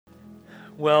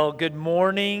Well, good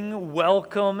morning.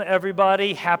 Welcome,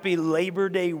 everybody. Happy Labor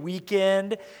Day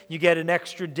weekend. You get an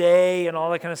extra day and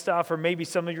all that kind of stuff. Or maybe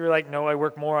some of you are like, no, I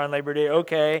work more on Labor Day.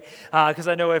 Okay. Because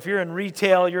I know if you're in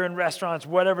retail, you're in restaurants,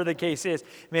 whatever the case is,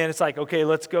 man, it's like, okay,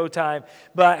 let's go time.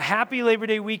 But happy Labor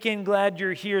Day weekend. Glad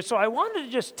you're here. So I wanted to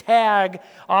just tag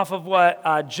off of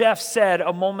what Jeff said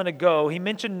a moment ago. He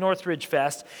mentioned Northridge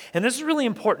Fest. And this is really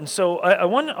important. So I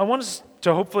want us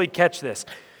to hopefully catch this.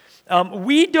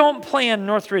 We don't plan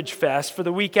Northridge Fest for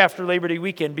the week after Labor Day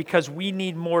weekend because we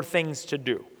need more things to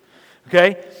do,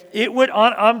 okay?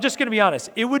 I'm just going to be honest,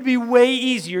 it would be way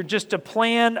easier just to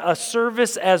plan a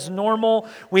service as normal.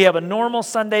 We have a normal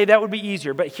Sunday, that would be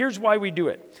easier. But here's why we do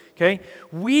it, okay?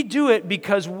 We do it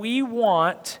because we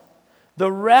want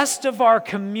the rest of our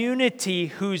community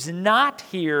who's not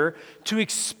here to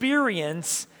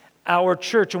experience our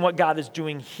church and what God is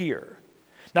doing here.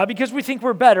 Not because we think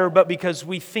we're better, but because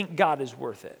we think God is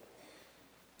worth it.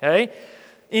 Okay?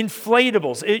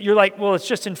 Inflatables. You're like, well, it's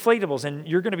just inflatables, and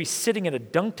you're going to be sitting in a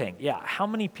dunk tank. Yeah, how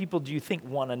many people do you think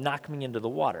want to knock me into the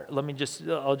water?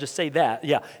 I'll just say that.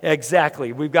 Yeah,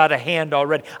 exactly. We've got a hand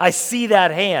already. I see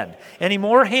that hand. Any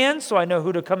more hands so I know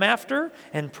who to come after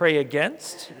and pray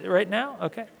against right now?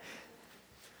 Okay.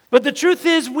 But the truth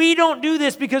is, we don't do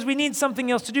this because we need something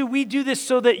else to do. We do this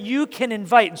so that you can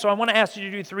invite. And so I want to ask you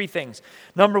to do three things.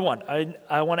 Number one,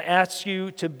 I want to ask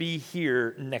you to be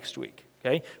here next week,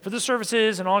 okay, for the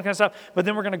services and all that kind of stuff. But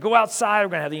then we're going to go outside. We're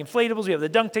going to have the inflatables. We have the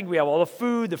dunk tank. We have all the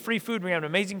food, the free food. We have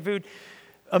amazing food,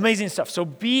 amazing stuff. So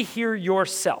be here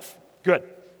yourself. Good.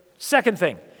 Second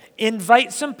thing,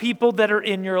 invite some people that are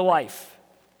in your life.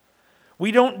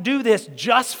 We don't do this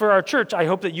just for our church. I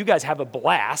hope that you guys have a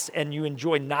blast and you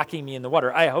enjoy knocking me in the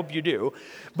water. I hope you do.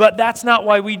 But that's not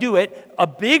why we do it. A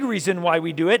big reason why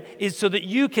we do it is so that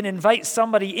you can invite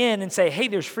somebody in and say, hey,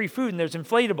 there's free food and there's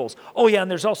inflatables. Oh, yeah, and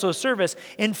there's also a service.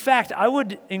 In fact, I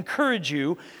would encourage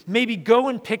you, maybe go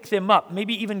and pick them up.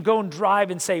 Maybe even go and drive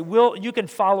and say, you can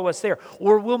follow us there.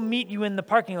 Or we'll meet you in the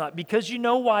parking lot. Because you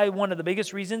know why one of the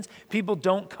biggest reasons people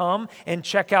don't come and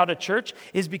check out a church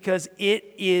is because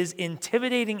it is intimidating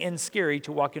and scary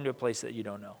to walk into a place that you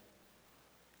don't know.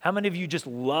 How many of you just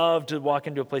love to walk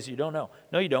into a place that you don't know?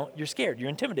 No, you don't. You're scared. You're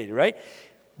intimidated, right?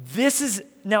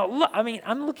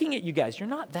 I'm looking at you guys. You're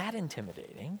not that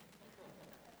intimidating.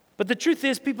 But the truth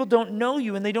is, people don't know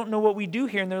you, and they don't know what we do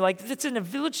here, and they're like, it's in a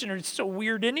village center. It's so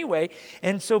weird anyway.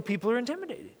 And so people are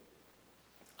intimidated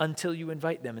until you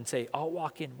invite them and say, I'll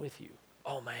walk in with you.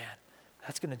 Oh, man,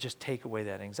 that's going to just take away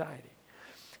that anxiety.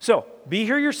 So be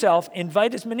here yourself,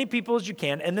 invite as many people as you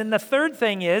can, and then the third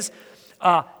thing is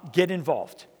get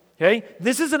involved. Okay?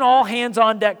 This is an all hands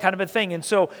on deck kind of a thing. And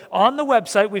so on the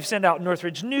website, we've sent out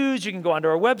Northridge News. You can go onto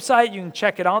our website. You can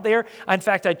check it out there. In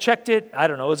fact, I checked it,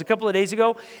 it was a couple of days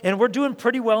ago, and we're doing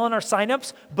pretty well on our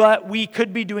signups, but we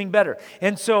could be doing better.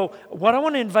 And so what I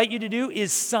want to invite you to do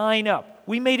is sign up.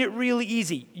 We made it really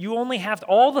easy. You only have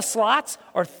all the slots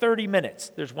are 30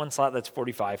 minutes. There's one slot that's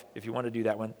 45. If you want to do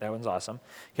that one, that one's awesome.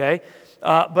 Okay?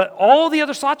 But all the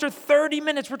other slots are 30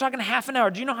 minutes. We're talking half an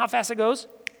hour. Do you know how fast it goes?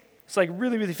 It's like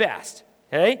really, really fast,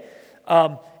 okay?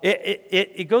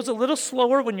 It goes a little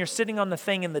slower when you're sitting on the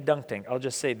thing in the dunk tank. I'll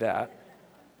just say that.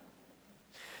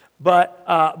 But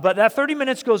that 30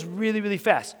 minutes goes really, really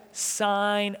fast.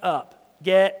 Sign up.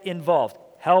 Get involved.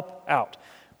 Help out.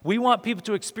 We want people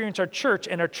to experience our church,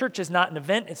 and our church is not an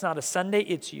event. It's not a Sunday.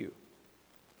 It's you.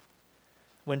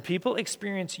 When people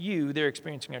experience you, they're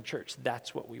experiencing our church.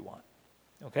 That's what we want,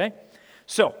 okay?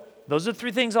 So those are the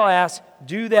three things I'll ask.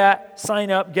 Do that, sign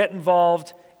up, get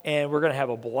involved, and we're going to have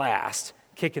a blast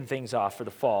kicking things off for the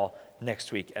fall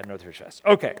next week at Northridge Fest.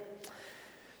 Okay,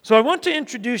 so I want to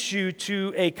introduce you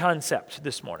to a concept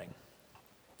this morning.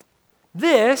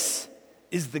 This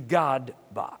is the God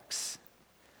box.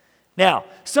 Now,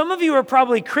 some of you are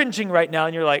probably cringing right now,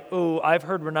 and you're like, oh, I've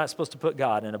heard we're not supposed to put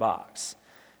God in a box.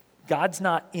 God's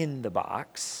not in the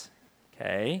box,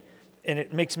 okay? And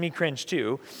it makes me cringe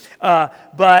too.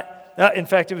 In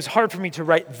fact, it was hard for me to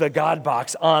write the God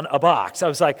box on a box. I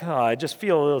was like, I just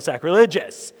feel a little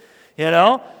sacrilegious, you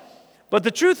know? But the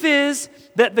truth is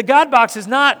that the God box is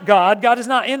not God. God is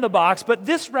not in the box, but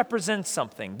this represents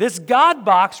something. This God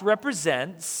box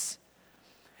represents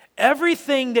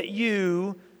everything that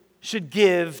you should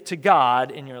give to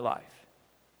God in your life,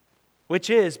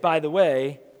 which is, by the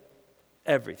way,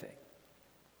 everything.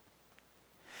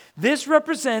 This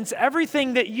represents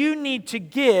everything that you need to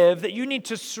give, that you need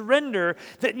to surrender,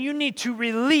 that you need to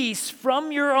release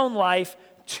from your own life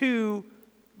to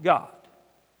God.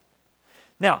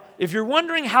 Now, if you're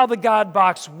wondering how the God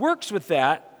box works with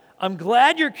that, I'm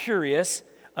glad you're curious.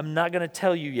 I'm not going to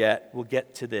tell you yet. We'll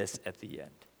get to this at the end.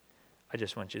 I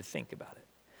just want you to think about it.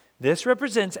 This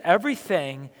represents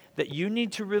everything that you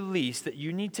need to release, that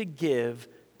you need to give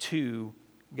to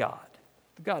God.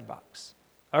 The God box.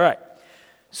 All right.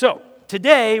 So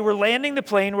today we're landing the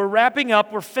plane. We're wrapping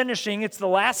up. We're finishing. It's the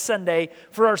last Sunday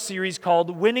for our series called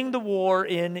Winning the War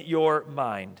in Your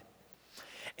Mind.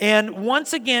 And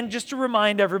once again, just to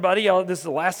remind everybody, this is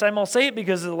the last time I'll say it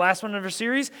because it's the last one of our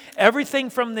series. Everything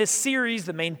from this series,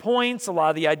 the main points, a lot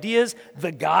of the ideas,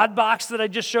 the God box that I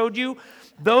just showed you,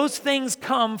 those things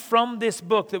come from this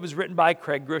book that was written by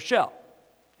Craig Groeschel.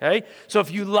 Okay? So if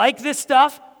you like this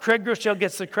stuff, Craig Groeschel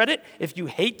gets the credit. If you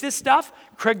hate this stuff,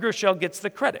 Craig Groeschel gets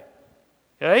the credit.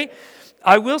 Okay?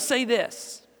 I will say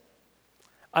this.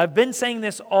 I've been saying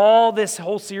this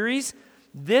whole series.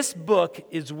 This book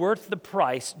is worth the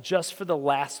price just for the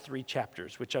last 3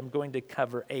 chapters, which I'm going to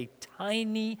cover a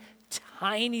tiny,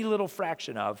 tiny little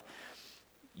fraction of.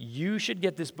 You should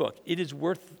get this book. It is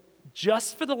worth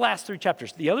just for the last 3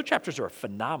 chapters. The other chapters are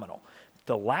phenomenal.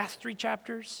 The last 3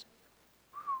 chapters,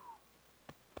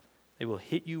 they will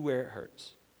hit you where it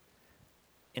hurts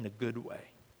in a good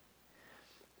way.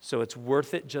 So it's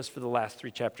worth it just for the last 3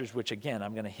 chapters, which again,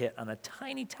 I'm going to hit on a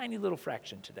tiny, tiny little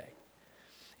fraction today.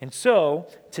 And so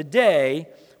today,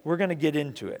 we're going to get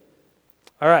into it.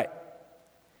 All right.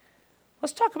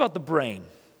 Let's talk about the brain.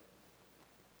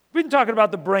 We've been talking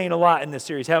about the brain a lot in this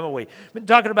series, haven't we? We've been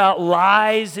talking about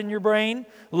lies in your brain,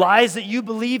 lies that you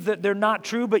believe that they're not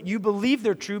true, but you believe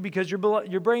they're true because your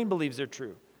brain believes they're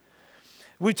true.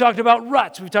 We've talked about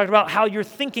ruts. We've talked about how your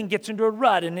thinking gets into a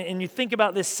rut, and you think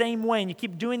about this same way, and you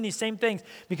keep doing these same things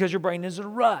because your brain is in a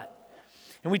rut.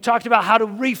 And we talked about how to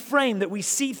reframe, that we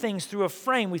see things through a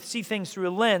frame, we see things through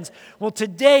a lens. Well,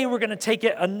 today we're going to take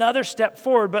it another step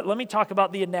forward, but let me talk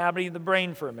about the anatomy of the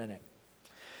brain for a minute.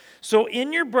 So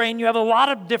in your brain, you have a lot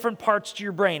of different parts to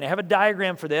your brain. I have a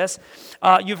diagram for this.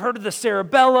 You've heard of the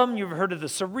cerebellum, you've heard of the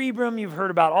cerebrum, you've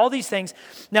heard about all these things.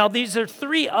 Now, these are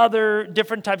 3 other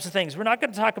different types of things. We're not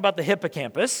going to talk about the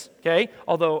hippocampus, okay?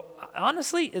 Although,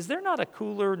 honestly, is there not a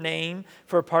cooler name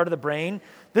for a part of the brain?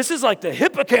 This is like the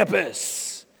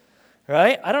hippocampus,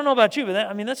 right? I don't know about you, but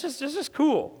that's just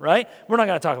cool, right? We're not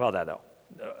going to talk about that, though,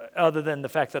 other than the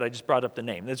fact that I just brought up the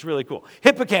name. That's really cool.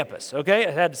 Hippocampus, okay?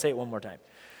 I had to say it one more time.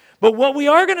 But what we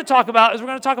are going to talk about is we're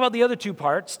going to talk about the other 2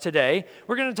 parts today.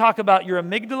 We're going to talk about your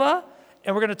amygdala,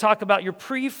 and we're going to talk about your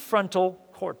prefrontal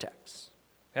cortex.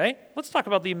 Okay? Let's talk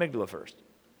about the amygdala first.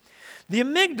 The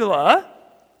amygdala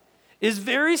is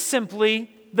very simply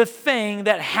the thing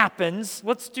that happens.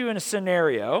 Let's do in a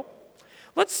scenario.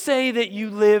 Let's say that you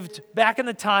lived back in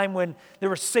the time when there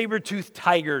were saber-toothed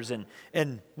tigers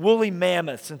and woolly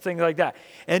mammoths and things like that.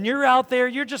 And you're out there,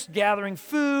 you're just gathering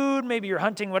food, maybe you're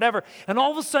hunting, whatever, and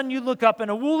all of a sudden you look up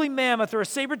and a woolly mammoth or a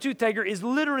saber-toothed tiger is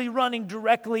literally running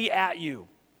directly at you.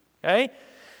 Okay?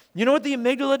 You know what the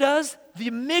amygdala does? The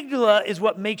amygdala is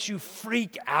what makes you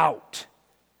freak out.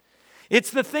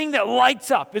 It's the thing that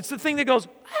lights up. It's the thing that goes,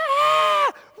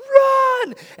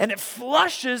 run! And it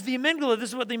flushes the amygdala. This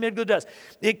is what the amygdala does.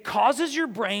 It causes your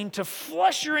brain to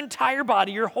flush your entire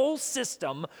body, your whole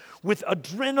system, with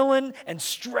adrenaline and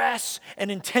stress and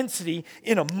intensity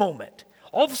in a moment.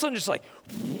 All of a sudden, it's like,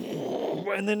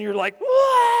 and then you're like,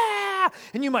 wah!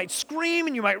 And you might scream,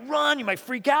 and you might run, you might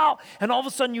freak out, and all of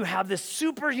a sudden you have this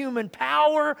superhuman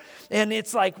power, and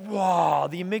it's like, whoa,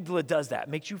 the amygdala does that. It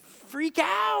makes you freak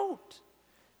out,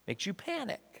 makes you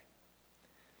panic.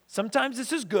 Sometimes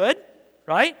this is good,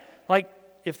 right? Like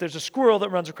if there's a squirrel that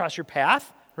runs across your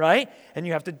path, right? And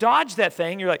you have to dodge that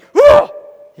thing, you're like, whoa!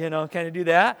 Kind of do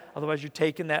that. Otherwise, you're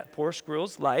taking that poor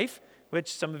squirrel's life,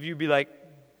 which some of you would be like,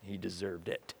 he deserved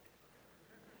it.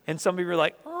 And some of you are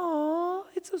like, oh,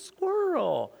 it's a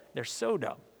squirrel. They're so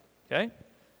dumb, okay?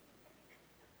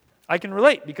 I can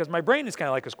relate because my brain is kind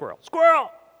of like a squirrel.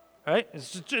 Squirrel, right?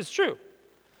 It's true.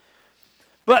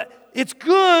 But it's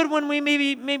good when we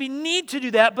maybe need to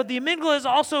do that, but the amygdala is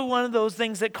also one of those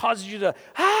things that causes you to,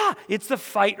 it's the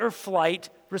fight or flight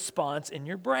response in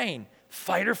your brain.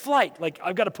 Fight or flight, like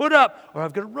I've got to put up or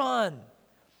I've got to run.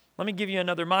 Let me give you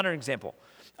another modern example.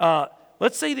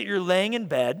 Let's say that you're laying in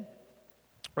bed,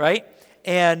 right?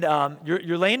 And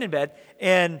you're laying in bed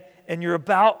and you're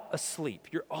about asleep.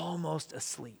 You're almost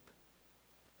asleep,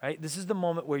 right? This is the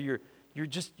moment where you're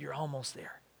almost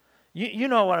there. You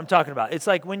know what I'm talking about. It's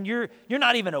like when you're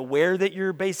not even aware that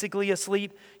you're basically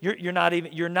asleep. You're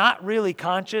not really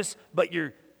conscious, but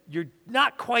you're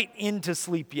not quite into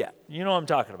sleep yet. You know what I'm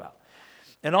talking about.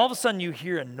 And all of a sudden you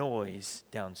hear a noise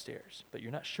downstairs, but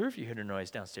you're not sure if you heard a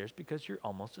noise downstairs because you're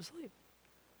almost asleep.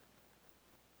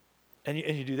 And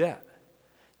you do that.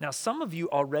 Now some of your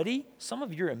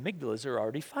amygdalas are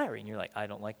already firing. You're like, I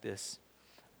don't like this.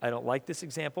 I don't like this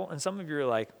example. And some of you are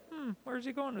like, where's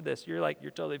he going with this? You're like,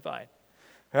 you're totally fine.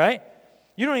 All right?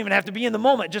 You don't even have to be in the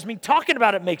moment. Just me talking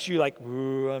about it makes you like,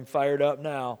 ooh, I'm fired up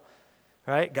now.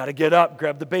 Right? Got to get up,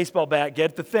 grab the baseball bat,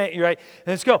 get the thing, right?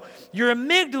 Let's go. Your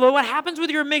amygdala, what happens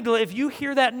with your amygdala, if you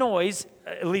hear that noise,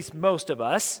 at least most of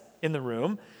us in the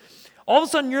room, all of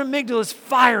a sudden your amygdala is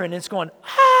firing. It's going,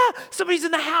 somebody's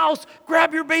in the house.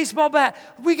 Grab your baseball bat.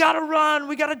 We got to run.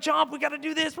 We got to jump. We got to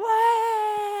do this.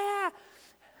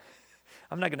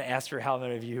 I'm not going to ask for how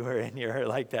many of you are in here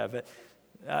like that, but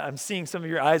I'm seeing some of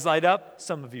your eyes light up.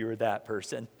 Some of you are that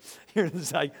person. You're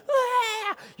just like,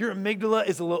 your amygdala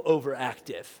is a little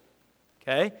overactive,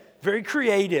 okay? Very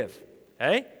creative,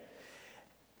 okay?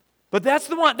 But that's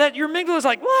the one that your amygdala is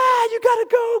like, you got to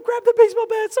go, grab the baseball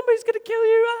bat, somebody's going to kill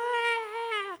you,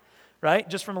 right?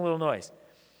 Just from a little noise.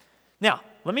 Now,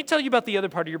 let me tell you about the other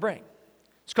part of your brain.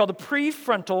 It's called the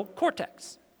prefrontal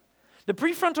cortex. The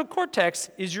prefrontal cortex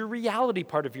is your reality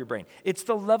part of your brain. It's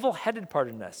the level-headed part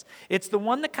of this. It's the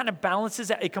one that kind of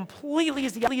balances out. It completely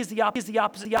is the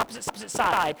opposite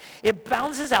side. It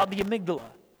balances out the amygdala.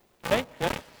 Okay?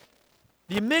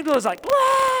 The amygdala is like,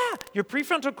 your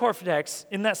prefrontal cortex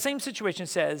in that same situation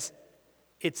says,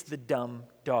 it's the dumb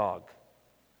dog.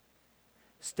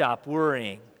 Stop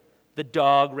worrying. The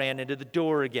dog ran into the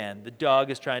door again. The dog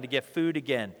is trying to get food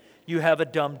again. You have a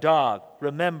dumb dog.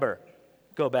 Remember,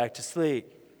 go back to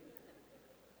sleep.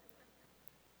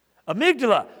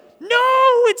 Amygdala.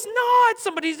 No, it's not.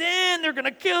 Somebody's in. They're going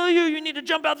to kill you. You need to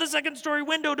jump out the second-story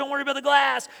window. Don't worry about the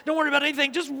glass. Don't worry about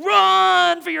anything. Just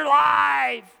run for your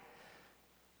life.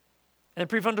 And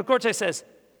the prefrontal cortex says,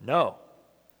 no,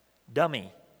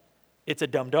 dummy. It's a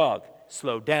dumb dog.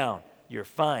 Slow down. You're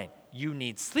fine. You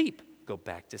need sleep. Go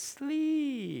back to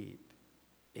sleep.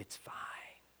 It's fine.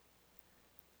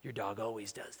 Your dog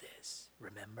always does this.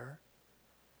 Remember?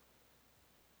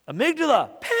 Amygdala,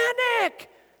 panic.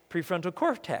 Prefrontal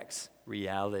cortex,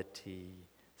 reality,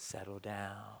 settle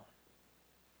down.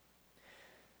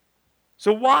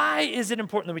 So why is it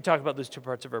important that we talk about those two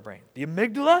parts of our brain? The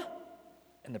amygdala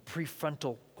and the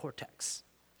prefrontal cortex.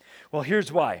 Well,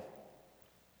 here's why.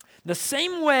 The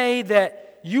same way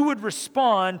that you would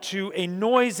respond to a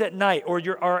noise at night, or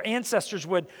our ancestors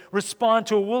would respond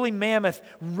to a woolly mammoth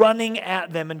running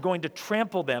at them and going to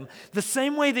trample them, the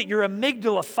same way that your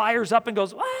amygdala fires up and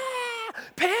goes,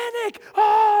 panic,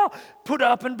 put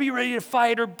up and be ready to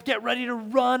fight or get ready to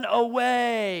run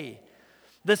away.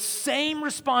 The same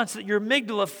response that your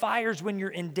amygdala fires when you're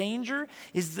in danger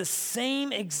is the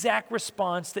same exact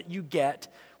response that you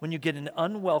get when you get an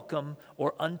unwelcome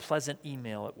or unpleasant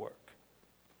email at work.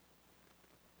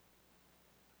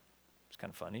 It's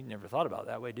kind of funny. You never thought about it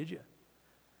that way, did you?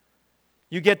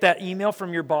 You get that email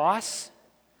from your boss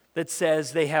that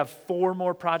says they have 4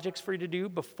 more projects for you to do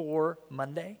before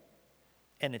Monday,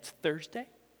 and it's Thursday.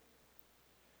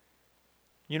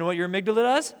 You know what your amygdala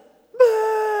does?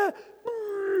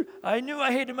 I knew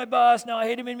I hated my boss, now I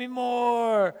hate him even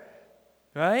more.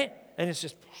 Right? And it's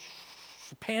just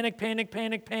panic, panic,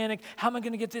 panic, panic. How am I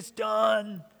going to get this done?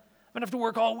 I'm going to have to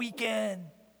work all weekend.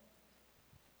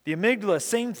 The amygdala,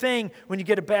 same thing when you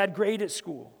get a bad grade at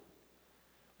school.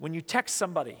 When you text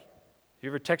somebody. You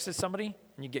ever texted somebody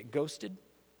and you get ghosted?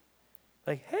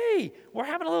 Like, hey, we're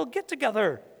having a little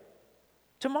get-together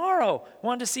tomorrow.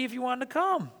 Wanted to see if you wanted to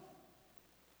come.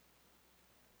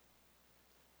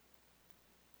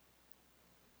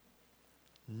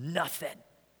 Nothing.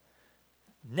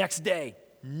 Next day,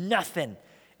 nothing.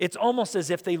 It's almost as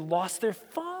if they lost their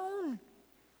phone.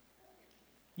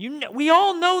 We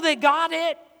all know they got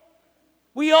it.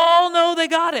 We all know they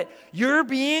got it. You're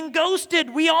being ghosted.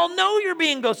 We all know you're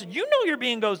being ghosted. You know you're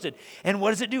being ghosted. And what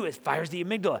does it do? It fires the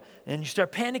amygdala. And you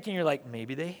start panicking. You're like,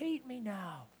 maybe they hate me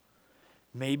now.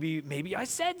 Maybe I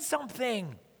said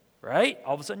something, right?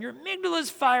 All of a sudden your amygdala is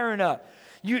firing up.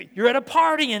 You're at a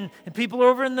party and people are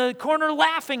over in the corner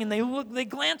laughing and they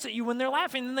glance at you when they're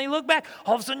laughing and they look back.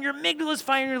 All of a sudden your amygdala is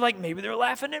firing. You're like, maybe they're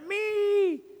laughing at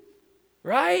me,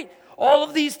 right? All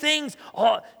of these things.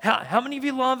 How many of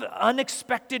you love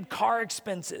unexpected car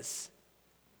expenses?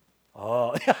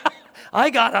 Oh,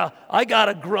 I got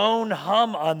a groan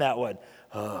hum on that one.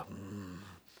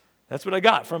 That's what I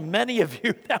got from many of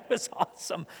you. That was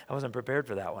awesome. I wasn't prepared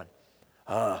for that one.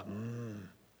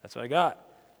 That's what I got.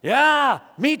 Yeah,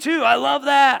 me too. I love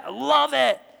that. I love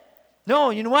it. No,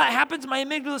 you know what happens? My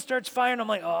amygdala starts firing. I'm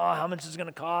like, how much is it going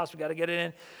to cost? We got to get it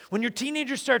in. When your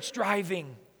teenager starts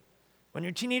driving, when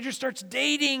your teenager starts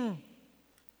dating,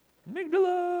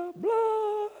 amygdala,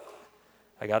 blah.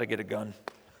 I got to get a gun.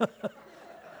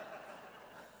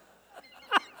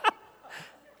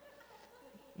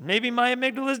 Maybe my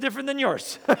amygdala is different than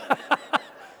yours.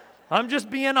 I'm just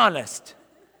being honest.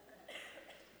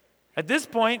 At this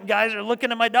point, guys are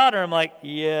looking at my daughter. I'm like,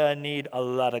 yeah, I need a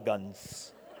lot of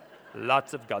guns.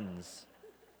 Lots of guns.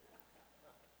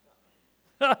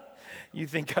 You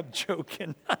think I'm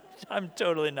joking? I'm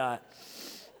totally not.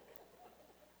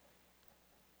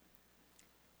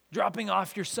 Dropping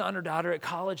off your son or daughter at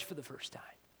college for the first time.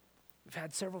 We've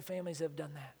had several families that have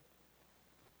done that.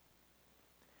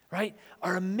 Right?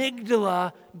 Our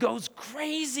amygdala goes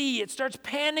crazy. It starts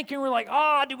panicking. We're like,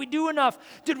 did we do enough?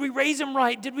 Did we raise him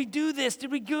right? Did we do this?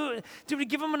 Did we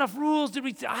give him enough rules?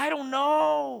 I don't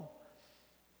know.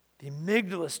 The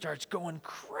amygdala starts going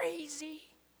crazy.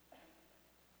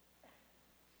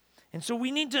 And so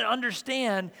we need to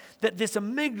understand that this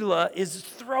amygdala is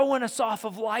throwing us off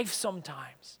of life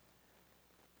sometimes.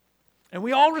 And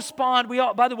we all respond.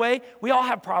 By the way, we all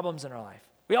have problems in our life.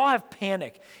 We all have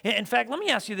panic. In fact, let me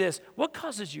ask you this. What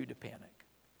causes you to panic?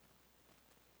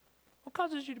 What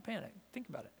causes you to panic? Think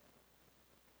about it.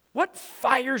 What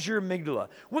fires your amygdala?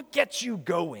 What gets you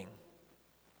going?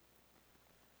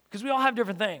 Because we all have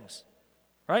different things,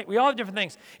 right? We all have different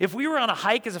things. If we were on a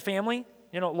hike as a family,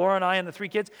 Laura and I and the 3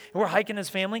 kids, and we're hiking as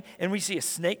a family, and we see a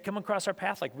snake come across our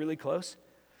path, like really close,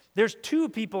 there's 2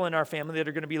 people in our family that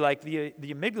are going to be like, the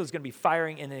amygdala is going to be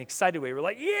firing in an excited way. We're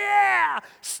like, yeah,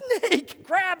 snake,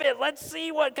 grab it. Let's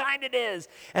see what kind it is.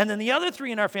 And then the other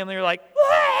 3 in our family are like,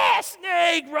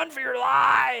 snake, run for your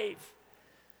life.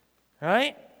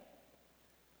 Right?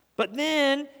 But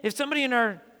then if somebody in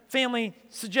our family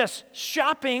suggests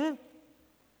shopping,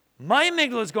 my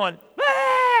amygdala is going,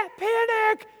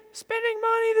 panic, spending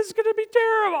money, this is going to be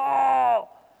terrible.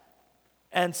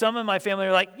 And some in my family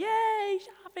are like, yay,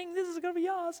 shopping, this is going to be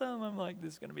awesome. I'm like,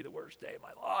 this is going to be the worst day of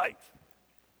my life.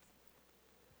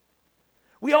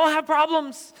 We all have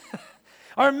problems.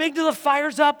 Our amygdala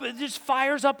fires up. It just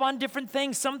fires up on different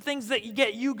things. Some things that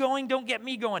get you going don't get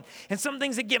me going. And some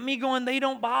things that get me going, they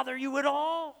don't bother you at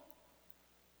all.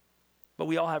 But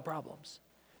we all have problems.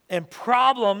 And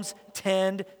problems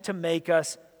tend to make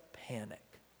us panic.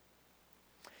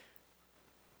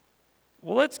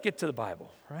 Well, let's get to the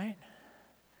Bible, right?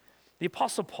 The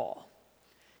Apostle Paul,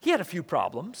 he had a few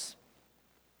problems,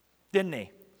 didn't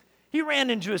he? He ran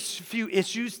into a few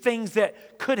issues, things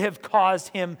that could have caused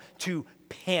him to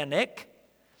panic.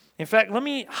 In fact, let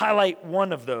me highlight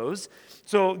one of those.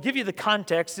 So, give you the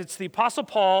context. It's the Apostle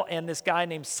Paul and this guy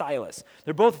named Silas.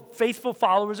 They're both faithful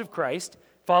followers of Christ,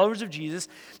 followers of Jesus,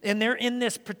 and they're in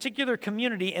this particular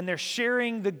community, and they're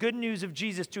sharing the good news of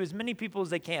Jesus to as many people as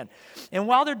they can. And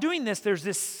while they're doing this, there's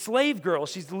this slave girl.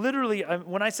 She's literally,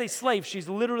 when I say slave, she's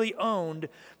literally owned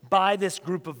by this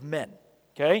group of men.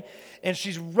 Okay? And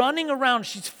she's running around,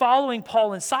 she's following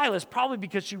Paul and Silas, probably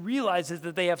because she realizes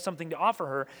that they have something to offer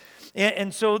her.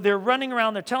 And so they're running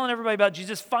around, they're telling everybody about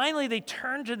Jesus. Finally, they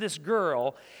turn to this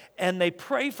girl, and they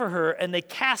pray for her, and they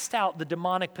cast out the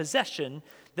demonic possession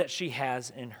that she has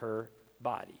in her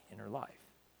body, in her life.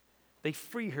 They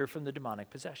free her from the demonic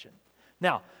possession.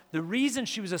 Now, the reason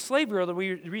she was a slave girl, the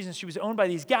reason she was owned by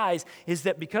these guys, is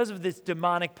that because of this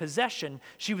demonic possession,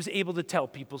 she was able to tell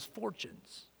people's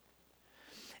fortunes.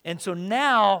 And so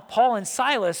now, Paul and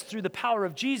Silas, through the power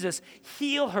of Jesus,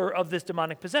 heal her of this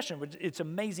demonic possession, which it's an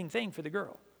amazing thing for the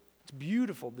girl. It's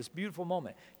beautiful, this beautiful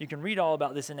moment. You can read all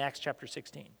about this in Acts chapter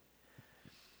 16.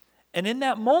 And in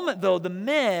that moment, though, the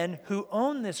men who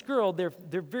own this girl, they're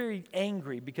very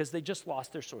angry because they just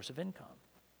lost their source of income.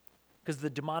 Because the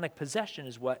demonic possession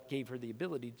is what gave her the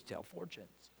ability to tell fortunes.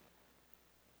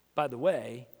 By the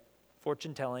way,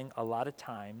 fortune telling a lot of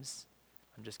times,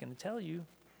 I'm just going to tell you,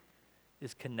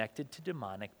 is connected to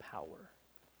demonic power.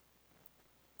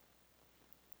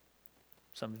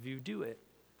 Some of you do it.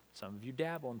 Some of you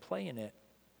dabble and play in it.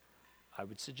 I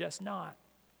would suggest not.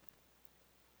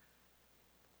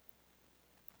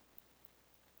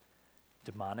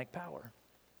 Demonic power.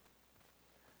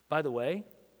 By the way,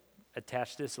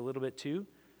 attach this a little bit too.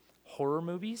 Horror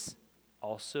movies,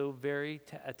 also very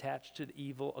attached to the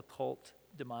evil, occult,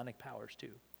 demonic powers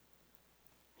too.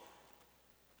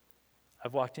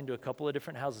 I've walked into a couple of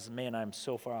different houses. Man, I'm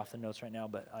so far off the notes right now,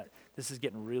 but this is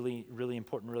getting really, really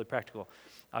important, really practical.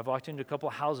 I've walked into a couple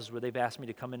of houses where they've asked me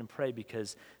to come in and pray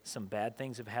because some bad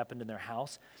things have happened in their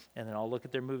house, and then I'll look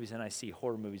at their movies and I see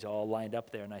horror movies all lined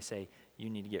up there, and I say,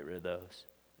 you need to get rid of those,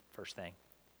 first thing.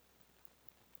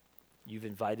 You've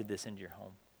invited this into your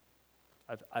home.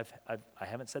 I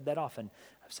haven't said that often.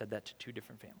 I've said that to 2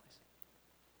 different families.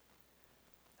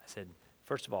 I said,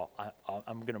 first of all,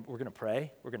 we're gonna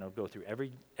pray. We're gonna go through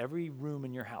every room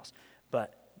in your house,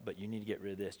 but you need to get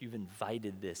rid of this. You've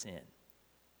invited this in.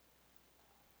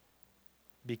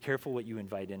 Be careful what you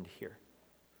invite into here.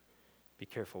 Be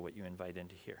careful what you invite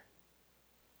into here.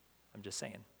 I'm just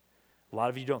saying. A lot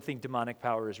of you don't think demonic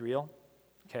power is real.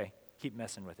 Okay, keep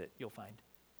messing with it. You'll find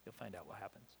out what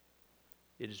happens.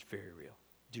 It is very real.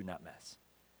 Do not mess.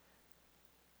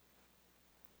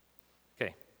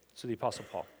 Okay, so the Apostle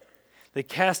Paul. They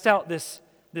cast out this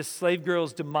slave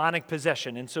girl's demonic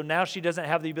possession, and so now she doesn't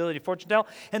have the ability to fortune tell,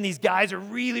 and these guys are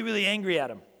really, really angry at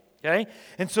him. Okay?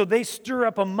 And so they stir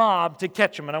up a mob to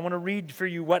catch him, and I want to read for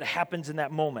you what happens in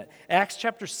that moment. Acts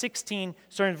chapter 16,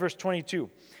 starting in verse 22.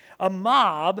 A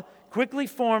mob quickly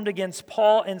formed against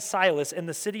Paul and Silas, and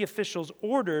the city officials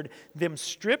ordered them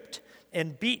stripped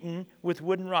and beaten with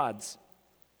wooden rods.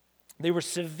 They were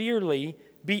severely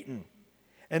beaten,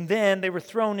 and then they were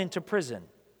thrown into prison.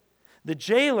 The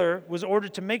jailer was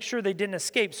ordered to make sure they didn't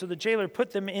escape, so the jailer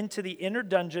put them into the inner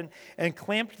dungeon and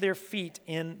clamped their feet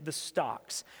in the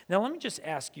stocks. Now, let me just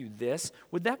ask you this.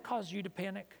 Would that cause you to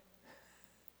panic?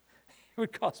 It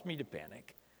would cause me to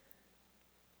panic.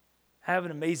 I have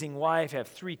an amazing wife. I have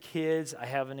 3 kids. I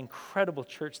have an incredible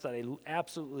church that I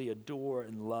absolutely adore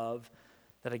and love,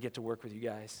 that I get to work with you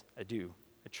guys. I do.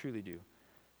 I truly do.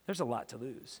 There's a lot to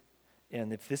lose.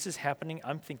 And if this is happening,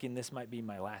 I'm thinking this might be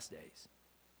my last days.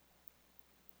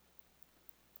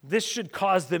 This should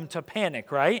cause them to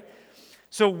panic, right?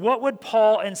 So what would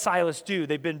Paul and Silas do?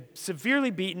 They've been severely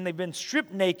beaten, they've been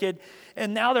stripped naked,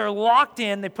 and now they're locked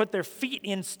in. They put their feet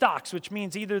in stocks, which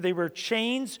means either they were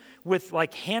chains with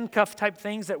like handcuff type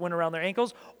things that went around their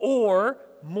ankles, or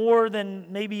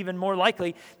maybe even more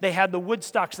likely, they had the wood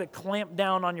stocks that clamp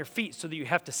down on your feet so that you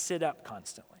have to sit up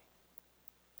constantly.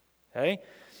 Okay?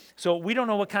 So we don't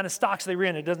know what kind of stocks they were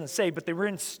in. It doesn't say, but they were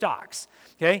in stocks.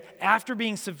 Okay? After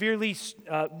being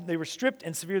they were stripped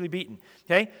and severely beaten.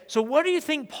 Okay? So what do you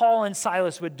think Paul and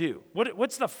Silas would do?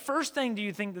 What's the first thing do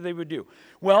you think that they would do?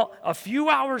 Well, a few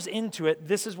hours into it,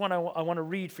 this is when I want to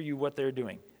read for you what they're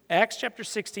doing. Acts chapter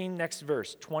 16, next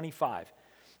verse, 25.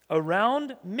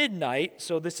 Around midnight,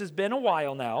 so this has been a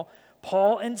while now,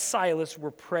 Paul and Silas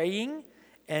were praying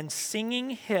and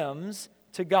singing hymns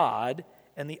to God,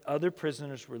 and the other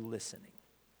prisoners were listening.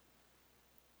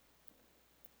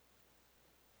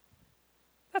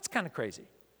 That's kind of crazy,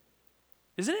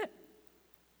 isn't it?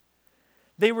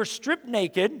 They were stripped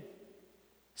naked,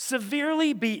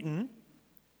 severely beaten.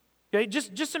 Okay,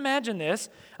 just imagine this.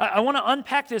 I want to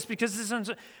unpack this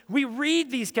because we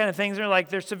read these kind of things and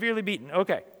they're severely beaten.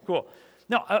 Okay, cool.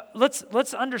 Now,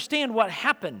 let's understand what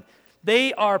happened.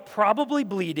 They are probably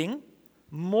bleeding.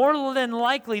 More than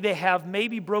likely, they have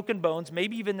maybe broken bones,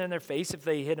 maybe even in their face if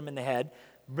they hit them in the head,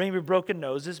 maybe broken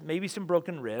noses, maybe some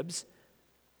broken ribs.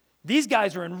 These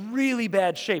guys are in really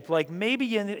bad shape, like maybe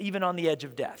even on the edge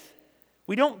of death.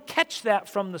 We don't catch that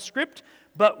from the script,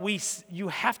 but you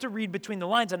have to read between the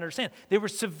lines and understand. They were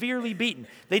severely beaten.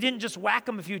 They didn't just whack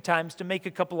them a few times to make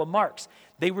a couple of marks.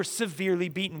 They were severely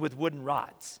beaten with wooden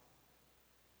rods.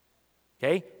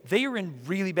 Okay? They are in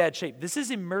really bad shape. This is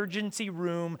emergency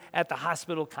room at the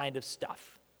hospital kind of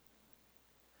stuff.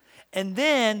 And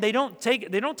then they don't take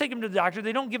them to the doctor.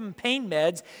 They don't give them pain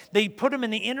meds. They put them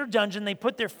in the inner dungeon. They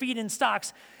put their feet in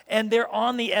stocks, and they're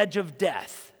on the edge of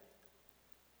death.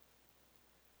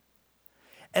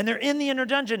 And they're in the inner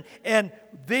dungeon, and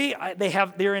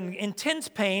they're in intense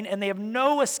pain, and they have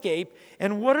no escape.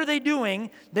 And what are they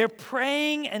doing? They're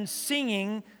praying and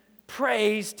singing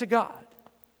praise to God.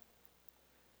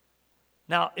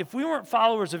 Now, if we weren't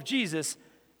followers of Jesus,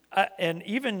 and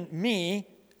even me,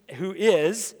 who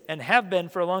is and have been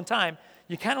for a long time,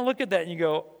 you kind of look at that and you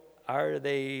go, are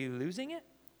they losing it?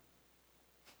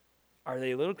 Are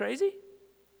they a little crazy?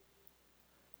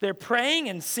 They're praying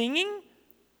and singing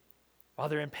while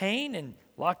they're in pain and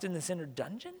locked in this inner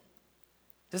dungeon?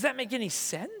 Does that make any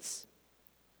sense?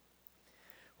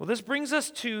 Well, this brings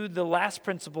us to the last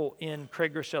principle in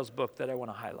Craig Groeschel's book that I want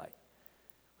to highlight.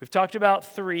 We've talked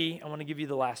about 3. I want to give you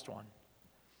the last one.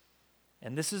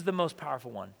 And this is the most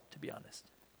powerful one, to be honest.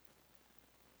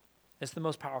 It's the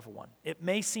most powerful one. It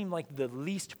may seem like the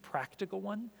least practical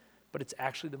one, but it's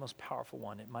actually the most powerful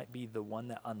one. It might be the one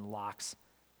that unlocks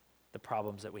the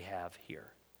problems that we have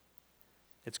here.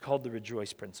 It's called the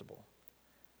rejoice principle.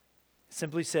 It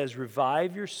simply says,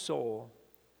 revive your soul,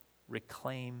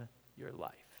 reclaim your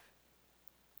life.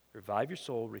 Revive your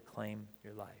soul, reclaim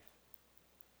your life.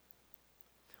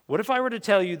 What if I were to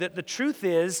tell you that the truth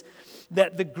is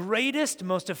that the greatest,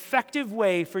 most effective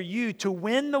way for you to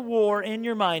win the war in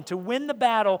your mind, to win the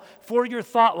battle for your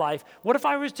thought life, what if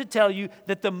I was to tell you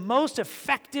that the most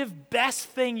effective, best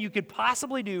thing you could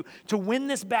possibly do to win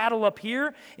this battle up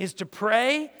here is to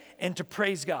pray and to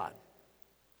praise God?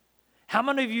 How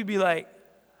many of you would be like,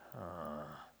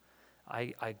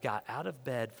 I got out of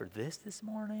bed for this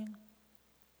morning?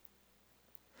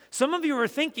 Some of you are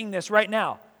thinking this right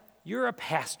now. you're a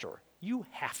pastor. You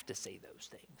have to say those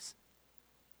things.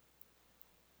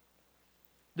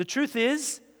 The truth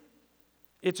is,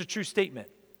 it's a true statement.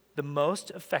 The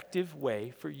most effective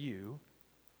way for you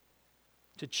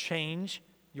to change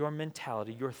your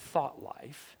mentality, your thought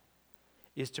life,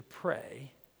 is to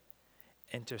pray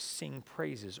and to sing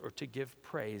praises, or to give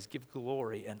praise, give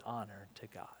glory and honor to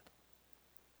God.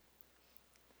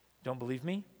 Don't believe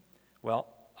me? Well,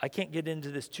 I can't get into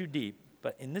this too deep,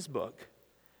 but in this book,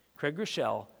 Craig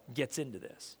Groeschel gets into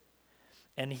this.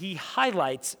 And he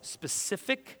highlights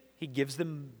he gives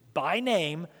them by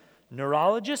name,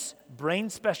 neurologists, brain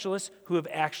specialists who have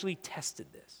actually tested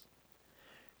this.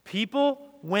 People,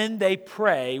 when they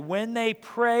pray, when they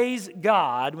praise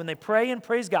God, when they pray and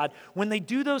praise God, when they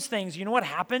do those things, you know what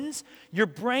happens? Your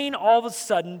brain all of a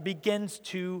sudden begins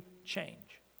to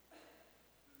change.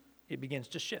 It begins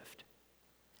to shift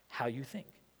how you think.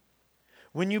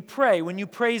 When you pray, when you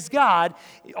praise God,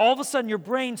 all of a sudden your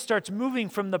brain starts moving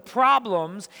from the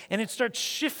problems and it starts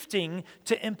shifting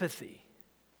to empathy,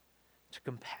 to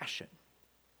compassion,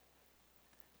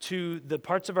 to the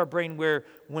parts of our brain where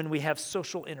when we have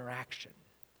social interaction.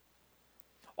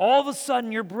 All of a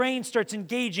sudden, your brain starts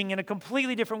engaging in a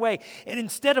completely different way. And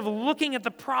instead of looking at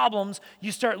the problems,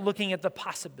 you start looking at the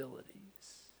possibilities.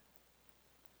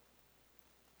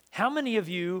 How many of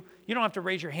you don't have to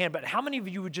raise your hand, but how many of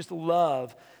you would just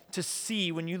love to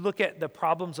see, when you look at the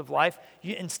problems of life,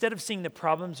 instead of seeing the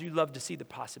problems, you love to see the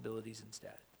possibilities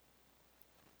instead?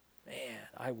 Man,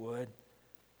 I would.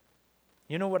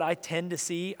 You know what I tend to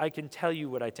see? I can tell you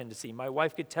what I tend to see. My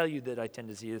wife could tell you that I tend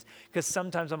to see this, because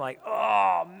sometimes I'm like,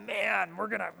 oh man,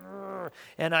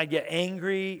 and I get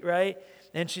angry, right?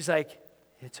 And she's like,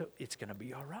 it's going to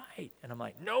be all right. And I'm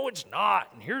like, no, it's not,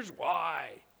 and here's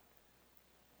why.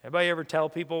 Anybody ever tell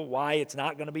people why it's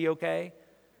not going to be okay?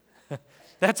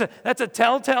 That's a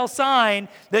telltale sign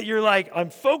that you're like,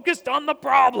 I'm focused on the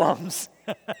problems.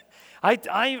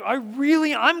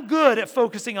 I'm good at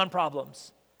focusing on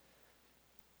problems.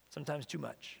 Sometimes too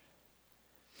much.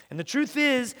 And the truth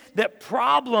is that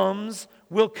problems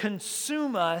will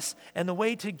consume us, and the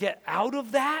way to get out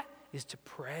of that is to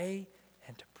pray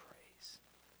and to praise.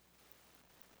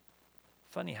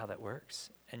 Funny how that works,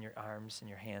 and your arms and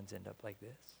your hands end up like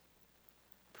this.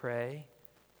 Pray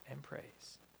and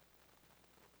praise.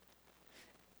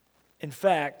 In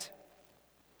fact,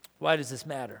 why does this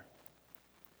matter?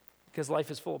 Because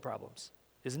life is full of problems,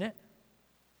 isn't it?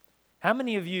 How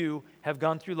many of you have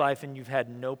gone through life and you've had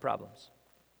no problems?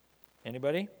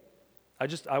 Anybody?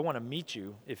 I want to meet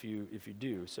you if you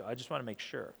do, so I just want to make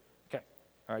sure. Okay.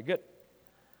 All right, good.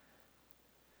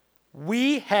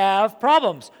 We have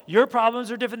problems. Your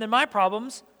problems are different than my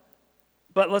problems,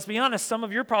 but let's be honest, some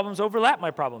of your problems overlap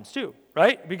my problems too,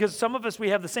 right? Because some of us, we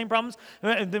have the same problems,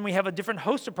 and then we have a different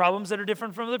host of problems that are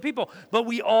different from other people. But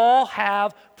we all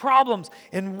have problems,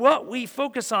 and what we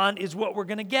focus on is what we're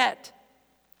going to get.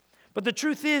 But the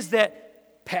truth is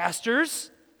that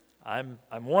pastors, I'm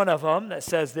one of them that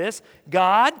says this,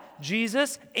 God,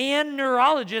 Jesus, and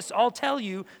neurologists all tell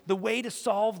you the way to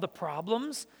solve the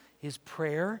problems is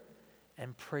prayer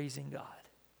and praising God.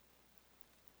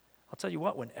 I'll tell you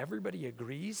what, when everybody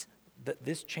agrees that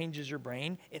this changes your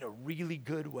brain in a really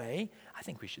good way, I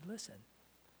think we should listen.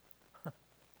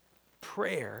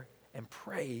 Prayer and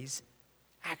praise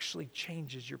actually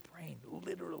changes your brain,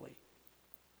 literally.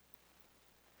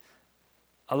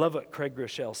 I love what Craig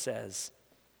Groeschel says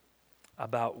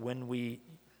about when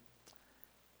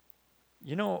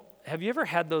have you ever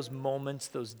had those moments,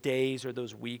 those days or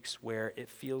those weeks where it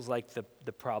feels like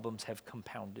the problems have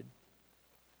compounded?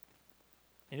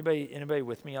 Anybody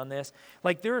with me on this?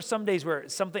 Like there are some days where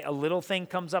a little thing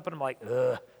comes up and I'm like,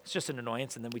 ugh, it's just an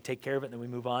annoyance, and then we take care of it and then we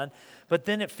move on. But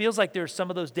then it feels like there's some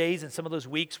of those days and some of those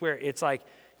weeks where it's like,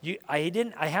 I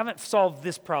haven't solved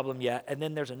this problem yet, and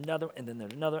then there's another, and then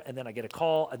there's another, and then I get a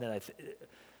call, and then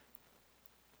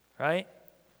right?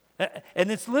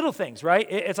 And it's little things, right?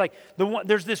 It's like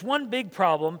there's this one big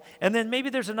problem, and then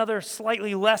maybe there's another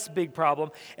slightly less big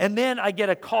problem, and then I get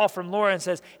a call from Laura and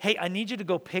says, hey, I need you to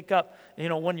go pick up,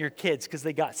 one of your kids because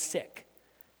they got sick.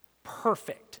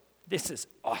 Perfect. This is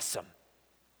awesome.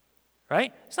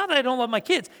 Right? It's not that I don't love my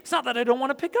kids. It's not that I don't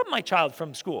want to pick up my child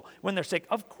from school when they're sick.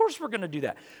 Of course we're going to do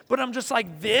that. But I'm just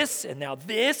like this and now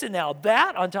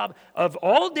that on top of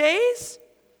all days.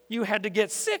 You had to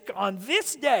get sick on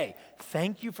this day.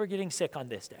 Thank you for getting sick on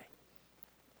this day.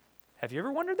 Have you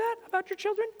ever wondered that about your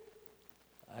children?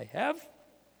 I have.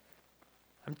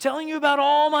 I'm telling you about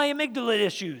all my amygdala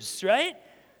issues, right?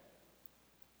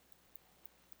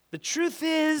 The truth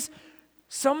is,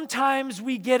 sometimes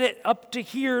we get it up to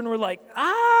here and we're like,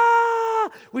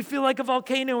 We feel like a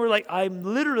volcano. We're like, I'm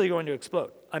literally going to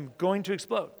explode. I'm going to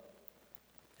explode.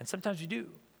 And sometimes you do.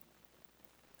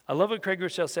 I love what Craig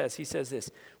Rochelle says. He says this,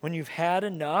 when you've had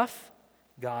enough,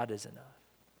 God is enough.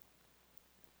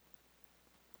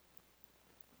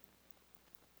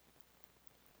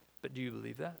 But do you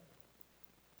believe that?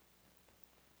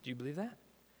 Do you believe that?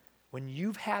 When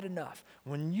you've had enough,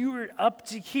 when you're up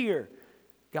to here,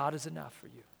 God is enough for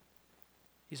you.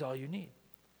 He's all you need.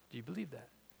 Do you believe that?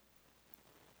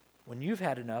 When you've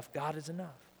had enough, God is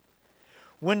enough.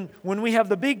 When we have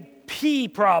the big P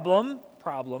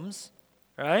problems,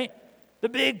 right? The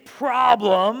big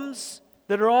problems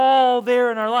that are all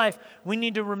there in our life, we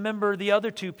need to remember the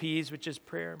other two P's, which is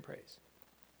prayer and praise.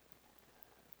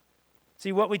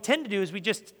 See, what we tend to do is we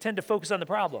just tend to focus on the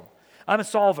problem. I'm a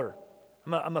solver.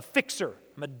 I'm a fixer.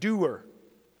 I'm a doer.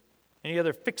 Any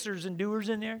other fixers and doers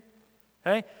in there?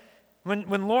 Okay?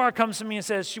 When Laura comes to me and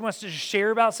says she wants to share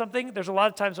about something, there's a lot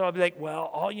of times I'll be like, well,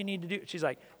 all you need to do, she's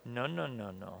like, no.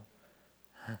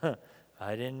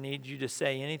 I didn't need you to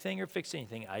say anything or fix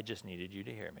anything. I just needed you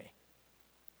to hear me.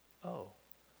 Oh,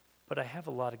 but I have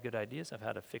a lot of good ideas of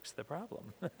how to fix the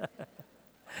problem.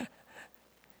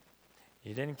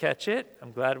 You didn't catch it?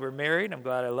 I'm glad we're married. I'm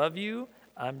glad I love you.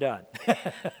 I'm done.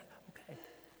 Okay,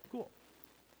 cool.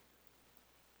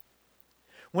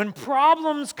 When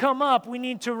problems come up, we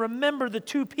need to remember the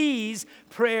two P's,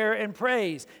 prayer and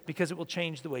praise, because it will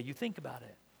change the way you think about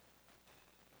it.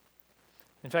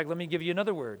 In fact, let me give you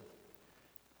another word.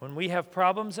 When we have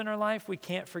problems in our life, we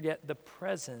can't forget the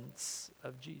presence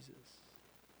of Jesus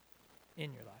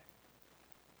in your life.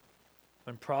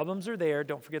 When problems are there,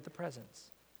 don't forget the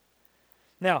presence.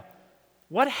 Now,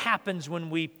 what happens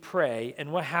when we pray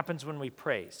and what happens when we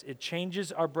praise? It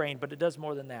changes our brain, but it does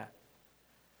more than that.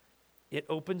 It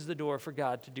opens the door for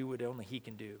God to do what only He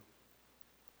can do.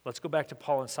 Let's go back to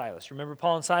Paul and Silas. Remember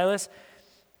Paul and Silas?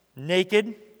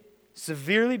 Naked,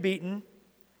 severely beaten,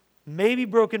 maybe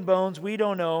broken bones, we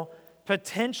don't know,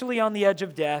 potentially on the edge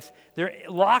of death. They're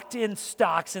locked in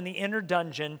stocks in the inner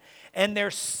dungeon, and they're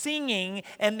singing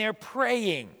and they're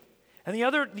praying. And the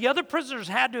other prisoners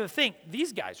had to think,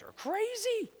 these guys are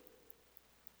crazy.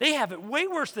 They have it way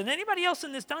worse than anybody else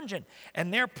in this dungeon.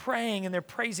 And they're praying and they're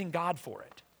praising God for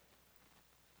it.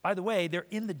 By the way, they're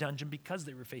in the dungeon because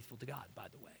they were faithful to God, by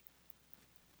the way.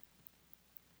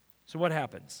 So what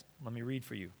happens? Let me read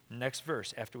for you. Next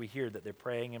verse, after we hear that they're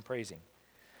praying and praising.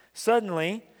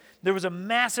 Suddenly, there was a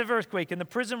massive earthquake, and the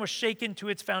prison was shaken to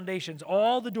its foundations.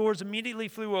 All the doors immediately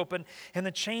flew open, and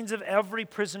the chains of every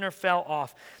prisoner fell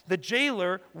off. The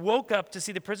jailer woke up to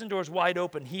see the prison doors wide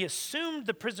open. He assumed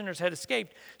the prisoners had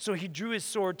escaped, so he drew his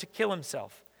sword to kill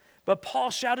himself. But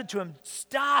Paul shouted to him,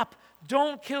 "Stop!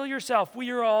 Don't kill yourself. We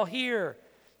are all here."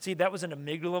 See, that was an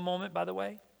amygdala moment, by the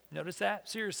way. Notice that?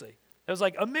 Seriously. It was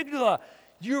like, amygdala,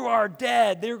 you are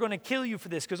dead. They're going to kill you for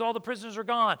this because all the prisoners are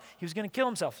gone. He was going to kill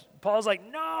himself. Paul's like,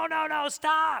 no,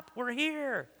 stop. We're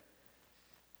here.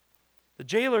 The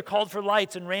jailer called for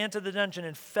lights and ran to the dungeon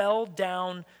and fell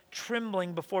down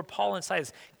trembling before Paul and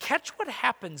Silas. Catch what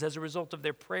happens as a result of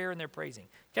their prayer and their praising.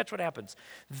 Catch what happens.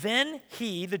 Then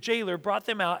he, the jailer, brought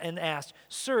them out and asked,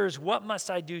 "Sirs, what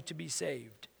must I do to be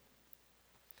saved?"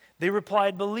 They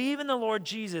replied, "Believe in the Lord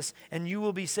Jesus, and you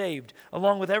will be saved,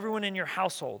 along with everyone in your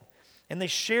household." And they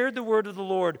shared the word of the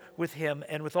Lord with him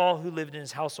and with all who lived in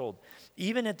his household.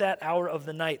 Even at that hour of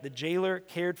the night, the jailer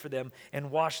cared for them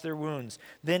and washed their wounds.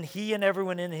 Then he and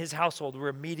everyone in his household were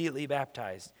immediately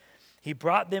baptized. He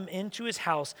brought them into his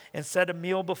house and set a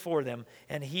meal before them,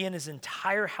 and he and his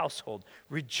entire household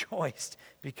rejoiced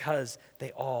because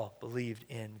they all believed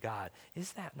in God.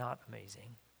 Is that not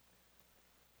amazing?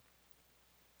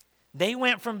 They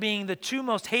went from being the two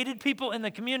most hated people in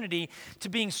the community to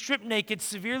being stripped naked,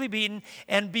 severely beaten,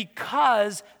 and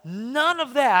because none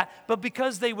of that, but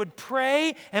because they would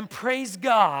pray and praise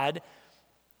God,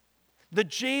 the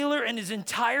jailer and his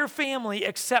entire family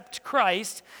accept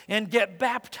Christ and get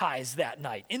baptized that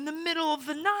night, in the middle of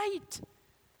the night.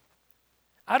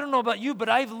 I don't know about you, but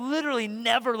I've literally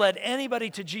never led anybody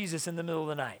to Jesus in the middle of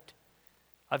the night.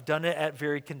 I've done it at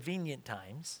very convenient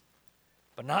times,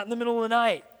 but not in the middle of the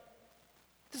night.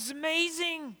 This is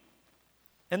amazing.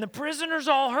 And the prisoners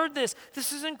all heard this.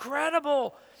 This is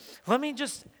incredible. Let me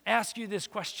just ask you this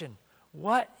question.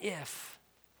 What if,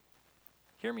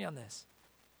 hear me on this,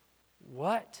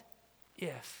 what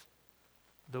if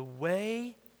the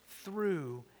way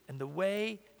through and the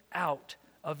way out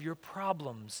of your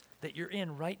problems that you're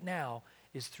in right now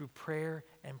is through prayer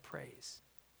and praise?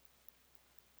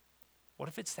 What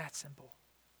if it's that simple?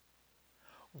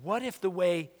 What if the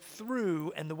way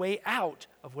through and the way out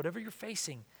of whatever you're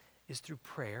facing is through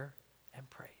prayer and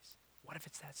praise? What if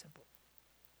it's that simple?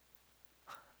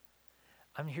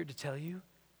 I'm here to tell you,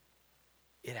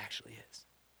 it actually is.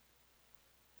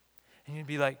 And you'd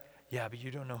be like, yeah, but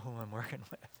you don't know who I'm working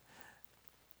with.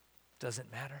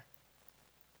 Doesn't matter.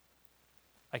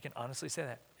 I can honestly say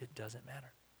that. It doesn't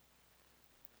matter.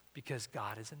 Because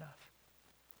God is enough.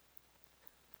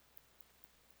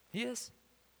 He is.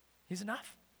 He's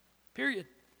enough. Period.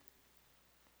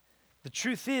 The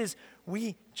truth is,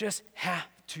 we just have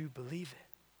to believe it.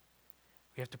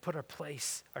 We have to put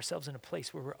ourselves in a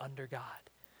place where we're under God.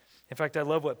 In fact, I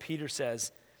love what Peter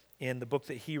says in the book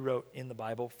that he wrote in the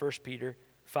Bible, 1 Peter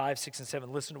 5, 6, and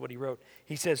 7. Listen to what he wrote.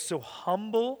 He says, so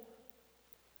humble,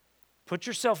 put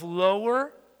yourself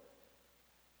lower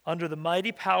under the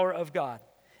mighty power of God.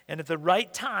 And at the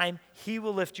right time, he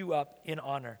will lift you up in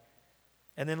honor.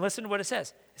 And then listen to what it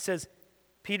says. It says,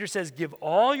 Peter says, give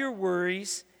all your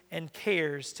worries and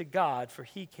cares to God, for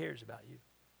he cares about you.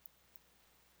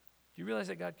 Do you realize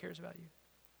that God cares about you?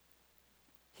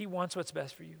 He wants what's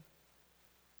best for you.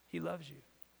 He loves you.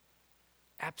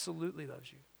 Absolutely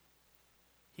loves you.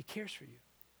 He cares for you.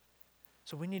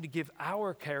 So we need to give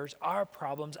our cares, our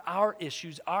problems, our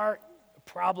issues, our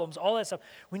problems, all that stuff,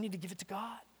 we need to give it to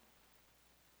God.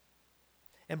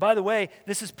 And by the way,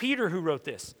 this is Peter who wrote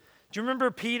this. Do you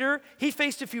remember Peter? He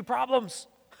faced a few problems.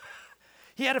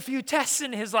 He had a few tests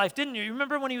in his life, didn't you? You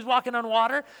remember when he was walking on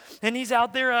water and he's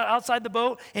out there outside the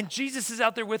boat and Jesus is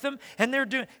out there with him and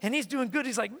he's doing good.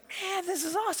 He's like, man, this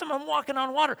is awesome. I'm walking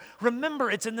on water. Remember,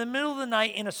 it's in the middle of the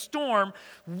night in a storm,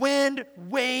 wind,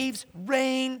 waves,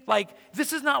 rain. Like,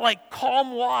 this is not like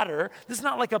calm water. This is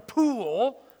not like a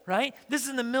pool, right? This is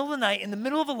in the middle of the night, in the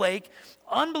middle of a lake,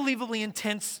 unbelievably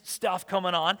intense stuff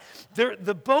coming on.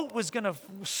 The boat was going to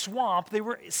swamp. They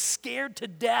were scared to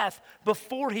death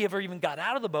before he ever even got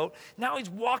out of the boat. Now he's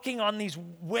walking on these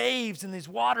waves and these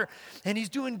water, and he's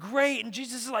doing great. And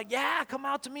Jesus is like, yeah, come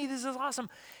out to me. This is awesome.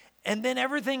 And then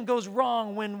everything goes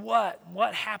wrong when what?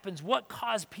 What happens? What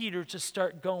caused Peter to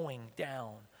start going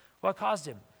down? What caused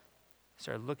him? He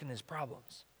started looking at his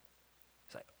problems.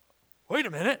 He's like, wait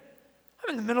a minute. I'm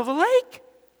in the middle of a lake,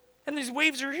 and these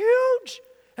waves are huge,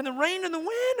 and the rain and the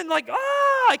wind, and like,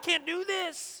 I can't do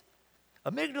this.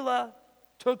 Amygdala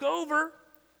took over.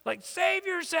 Like, save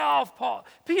yourself, Paul.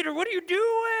 Peter, what are you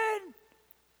doing?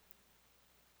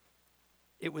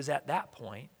 It was at that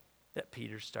point that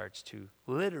Peter starts to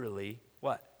literally,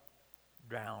 what?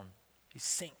 Drown. He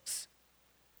sinks.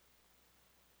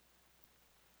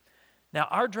 Now,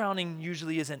 our drowning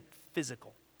usually isn't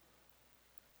physical.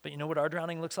 But you know what our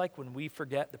drowning looks like when we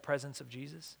forget the presence of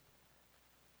Jesus?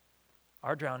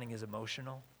 Our drowning is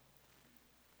emotional,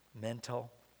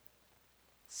 mental,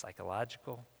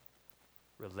 psychological,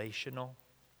 relational,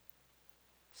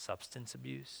 substance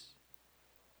abuse.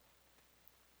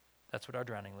 That's what our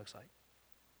drowning looks like.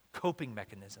 Coping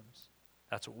mechanisms.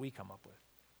 That's what we come up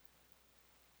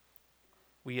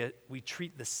with. We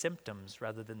treat the symptoms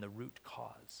rather than the root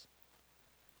cause,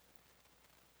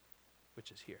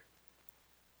 which is here.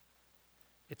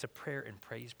 It's a prayer and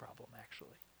praise problem,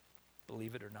 actually.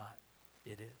 Believe it or not,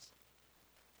 it is.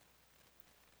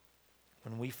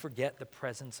 When we forget the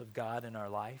presence of God in our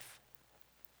life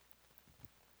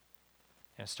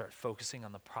and start focusing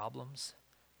on the problems,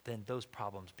 then those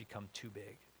problems become too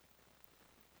big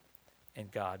and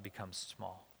God becomes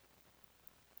small.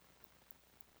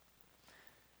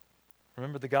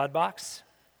 Remember the God box?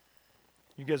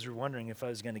 You guys were wondering if I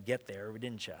was going to get there, or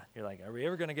didn't you? You're like, are we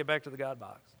ever going to get back to the God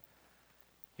box?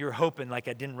 You were hoping like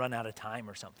I didn't run out of time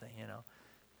or something, you know,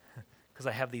 because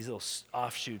I have these little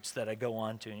offshoots that I go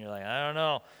on to, and you're like, I don't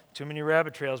know, too many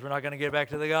rabbit trails, we're not going to get back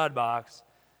to the God box.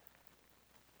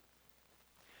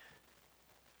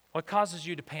 What causes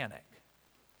you to panic?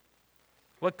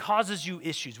 What causes you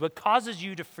issues? What causes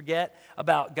you to forget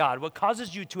about God? What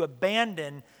causes you to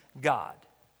abandon God?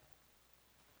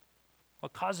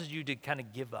 What causes you to kind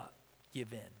of give up,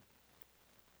 give in?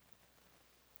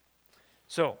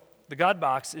 So, the God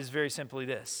box is very simply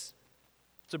this.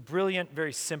 It's a brilliant,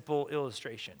 very simple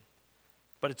illustration,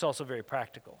 but it's also very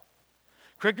practical.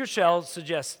 Craig Groeschel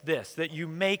suggests this, that you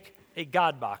make a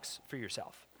God box for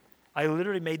yourself. I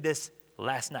literally made this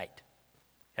last night.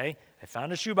 Okay? I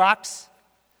found a shoebox,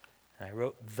 and I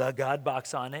wrote the God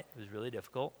box on it. It was really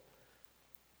difficult.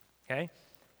 Okay?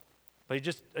 But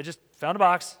I just found a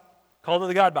box, called it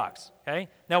the God box. Okay?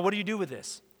 Now, what do you do with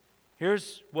this?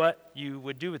 Here's what you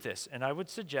would do with this. And I would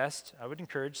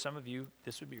encourage some of you,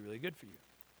 this would be really good for you.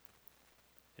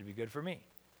 It'd be good for me.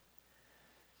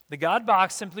 The God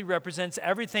box simply represents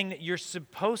everything that you're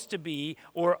supposed to be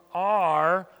or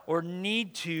are or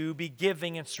need to be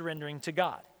giving and surrendering to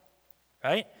God.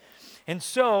 Right? And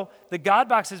so the God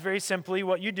box is very simply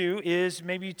what you do is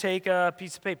maybe you take a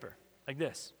piece of paper like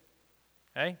this.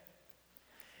 Okay?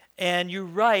 And you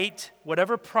write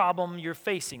whatever problem you're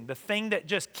facing, the thing that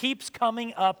just keeps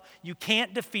coming up, you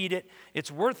can't defeat it, it's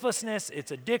worthlessness,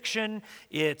 it's addiction,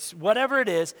 it's whatever it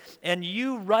is, and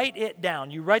you write it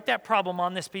down. You write that problem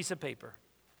on this piece of paper,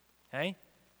 okay?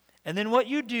 And then what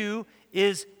you do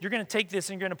is you're going to take this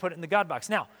and you're going to put it in the God box.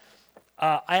 Now,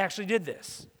 I actually did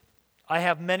this. I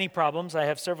have many problems. I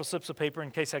have several slips of paper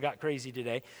in case I got crazy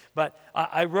today. But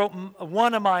I wrote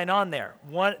one of mine on there.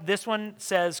 This one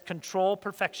says control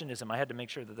perfectionism. I had to make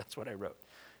sure that that's what I wrote.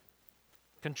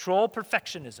 Control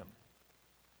perfectionism.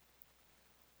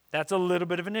 That's a little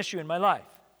bit of an issue in my life.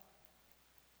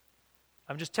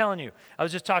 I'm just telling you. I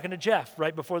was just talking to Jeff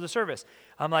right before the service.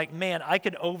 I'm like, man, I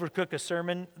could overcook a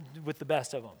sermon with the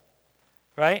best of them,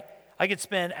 right? I could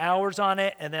spend hours on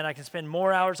it, and then I can spend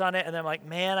more hours on it, and then I'm like,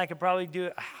 man, I could probably do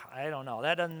it. I don't know.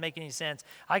 That doesn't make any sense.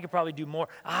 I could probably do more.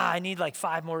 I need like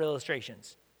 5 more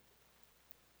illustrations.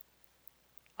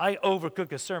 I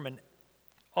overcook a sermon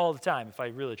all the time if I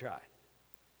really try,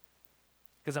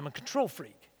 because I'm a control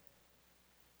freak.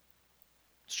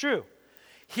 It's true.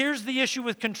 Here's the issue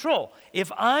with control.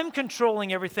 If I'm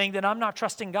controlling everything, then I'm not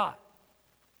trusting God.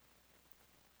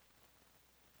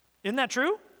 Isn't that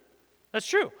true? That's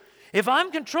true. If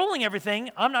I'm controlling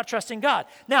everything, I'm not trusting God.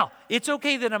 Now, it's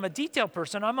okay that I'm a detailed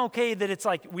person. I'm okay that it's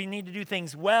like we need to do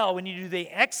things well. We need to do the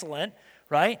excellent,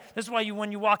 right? This is why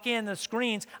when you walk in the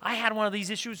screens, I had one of these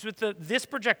issues with this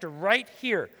projector right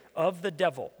here of the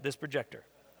devil, this projector.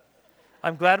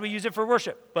 I'm glad we use it for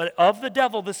worship, but of the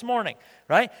devil this morning,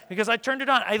 right? Because I turned it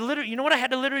on. You know what I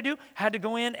had to literally do? I had to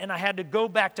go in and I had to go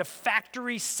back to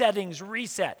factory settings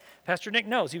reset. Pastor Nick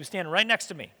knows. He was standing right next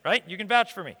to me, right? You can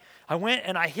vouch for me. I went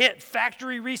and I hit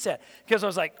factory reset because I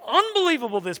was like,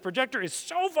 unbelievable, this projector is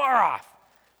so far off.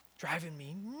 Driving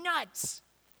me nuts.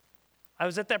 I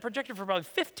was at that projector for about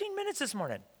 15 minutes this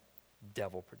morning.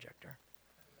 Devil projector.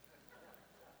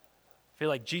 I feel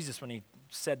like Jesus when he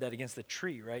said that against the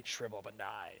tree, right? Shrivel up and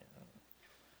die.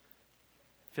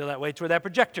 Feel that way toward that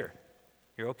projector.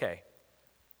 You're okay.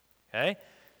 Okay?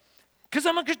 Because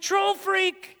I'm a control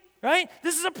freak, right?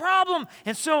 This is a problem.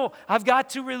 And so I've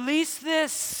got to release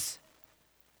this.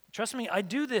 Trust me, I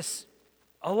do this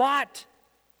a lot.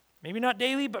 Maybe not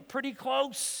daily, but pretty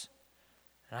close.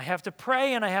 And I have to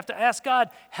pray and I have to ask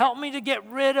God, help me to get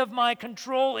rid of my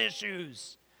control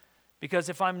issues. Because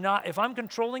if I'm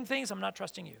controlling things, I'm not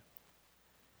trusting you.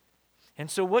 And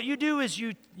so what you do is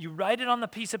you write it on the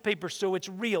piece of paper so it's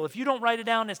real. If you don't write it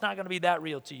down, it's not going to be that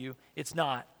real to you. It's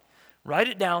not. Write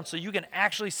it down so you can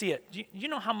actually see it. Do you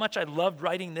know how much I loved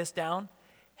writing this down?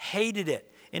 Hated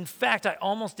it. In fact, I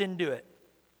almost didn't do it.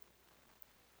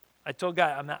 I told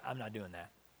God, I'm not doing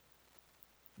that.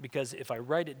 Because if I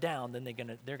write it down, then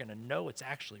they're gonna know it's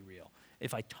actually real.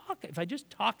 If I just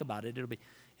talk about it, it'll be,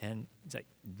 and it's like,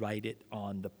 write it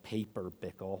on the paper,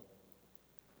 Bickle.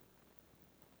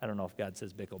 I don't know if God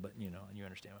says Bickle, but you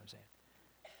understand what I'm saying.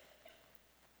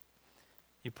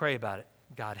 You pray about it.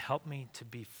 God, help me to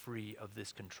be free of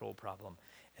this control problem.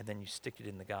 And then you stick it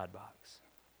in the God box.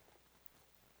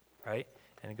 Right?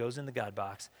 And it goes in the God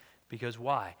box. Because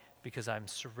why? Because I'm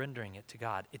surrendering it to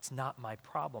God. It's not my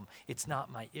problem. It's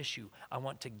not my issue. I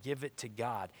want to give it to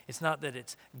God. It's not that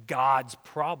it's God's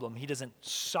problem. He doesn't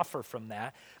suffer from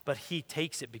that, but he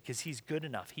takes it because he's good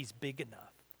enough. He's big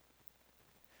enough.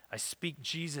 I speak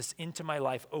Jesus into my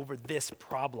life over this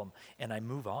problem, and I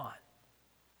move on.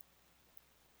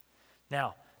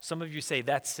 Now, some of you say,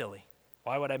 that's silly.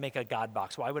 Why would I make a God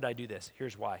box? Why would I do this?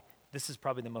 Here's why. This is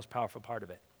probably the most powerful part of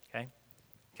it, okay?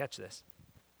 Catch this.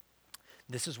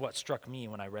 This is what struck me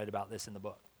when I read about this in the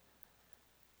book.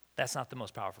 That's not the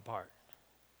most powerful part,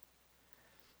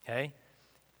 okay?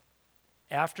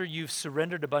 After you've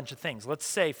surrendered a bunch of things, let's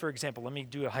say, for example, let me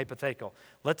do a hypothetical.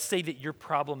 Let's say that your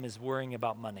problem is worrying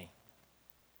about money.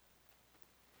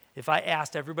 If I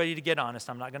asked everybody to get honest,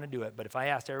 I'm not going to do it, but if I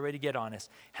asked everybody to get honest,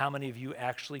 how many of you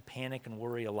actually panic and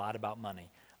worry a lot about money?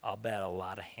 I'll bet a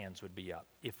lot of hands would be up,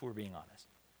 if we're being honest.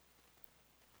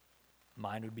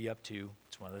 Mine would be up too.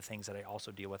 It's one of the things that I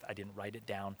also deal with. I didn't write it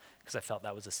down because I felt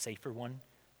that was a safer one.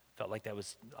 Felt like that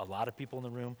was a lot of people in the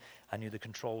room. I knew the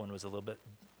control one was a little bit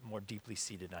more deeply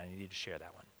seated, and I needed to share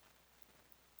that one.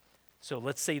 So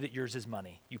let's say that yours is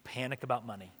money. You panic about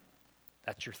money.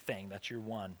 That's your thing. That's your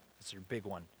one. That's your big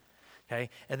one. Okay?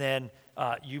 And then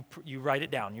you write it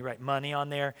down. You write money on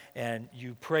there, and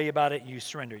you pray about it. You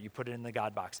surrender it. You put it in the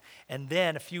God box. And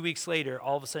then a few weeks later,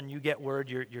 all of a sudden you get word,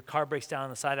 your car breaks down on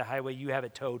the side of the highway. You have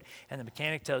it towed, and the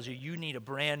mechanic tells you need a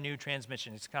brand new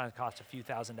transmission. It's going to cost a few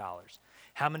 $1,000s.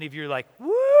 How many of you are like,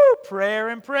 woo, prayer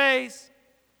and praise?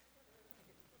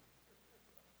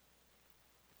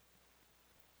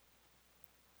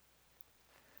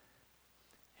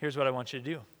 Here's what I want you to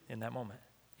do in that moment.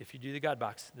 If you do the God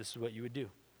box, this is what you would do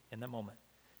in that moment.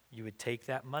 You would take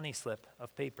that money slip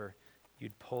of paper,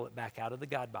 you'd pull it back out of the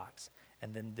God box,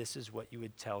 and then this is what you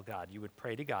would tell God. You would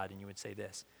pray to God and you would say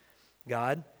this: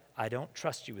 God, I don't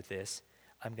trust you with this.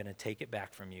 I'm going to take it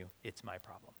back from you. It's my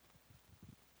problem.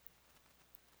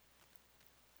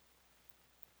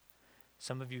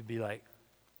 Some of you would be like,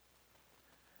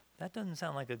 that doesn't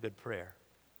sound like a good prayer.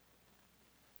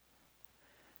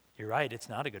 You're right, it's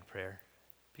not a good prayer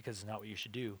because it's not what you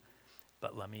should do.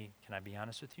 But can I be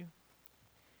honest with you?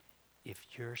 If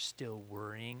you're still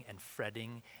worrying and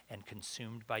fretting and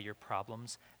consumed by your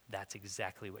problems, that's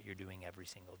exactly what you're doing every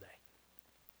single day.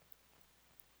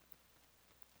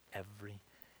 Every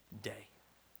day.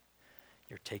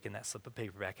 You're taking that slip of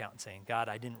paper back out and saying, God,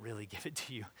 I didn't really give it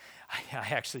to you. I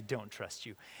actually don't trust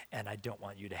you, and I don't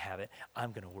want you to have it.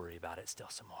 I'm going to worry about it still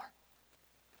some more.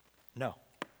 No.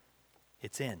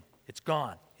 It's in. It's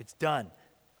gone. It's done.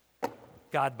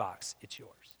 God box, it's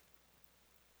yours.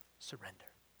 Surrender.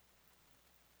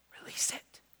 Release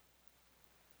it.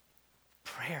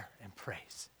 Prayer and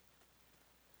praise.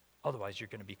 Otherwise, you're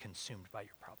going to be consumed by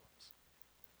your problems.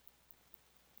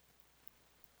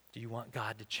 Do you want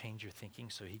God to change your thinking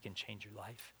so he can change your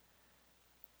life?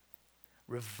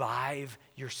 Revive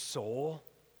your soul?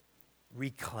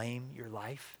 Reclaim your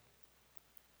life?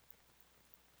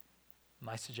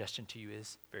 My suggestion to you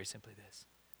is very simply this.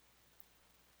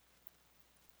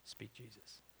 Speak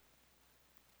Jesus.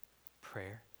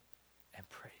 Prayer and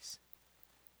praise.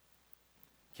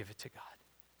 Give it to God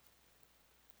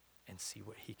and see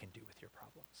what he can do with your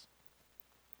problems.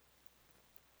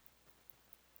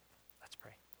 Let's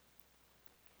pray.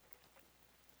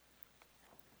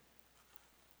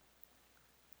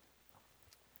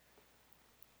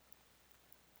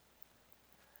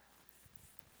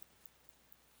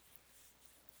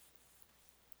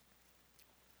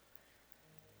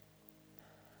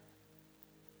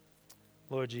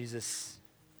 Lord Jesus,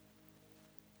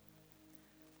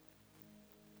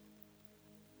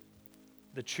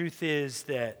 the truth is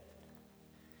that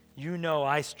you know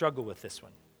I struggle with this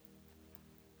one.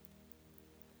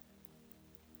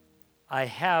 I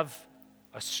have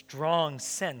a strong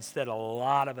sense that a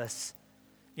lot of us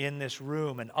in this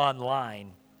room and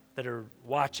online that are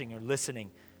watching or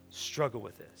listening struggle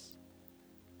with this.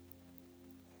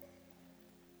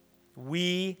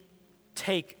 We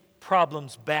take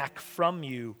problems back from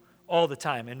you all the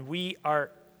time, and we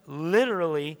are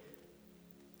literally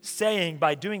saying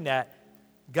by doing that,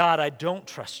 God, I don't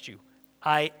trust you.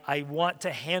 I want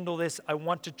to handle this. I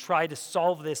want to try to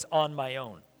solve this on my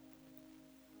own.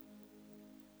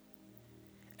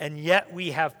 And yet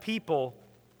we have people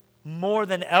more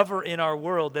than ever in our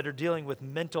world that are dealing with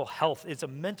mental health. It's a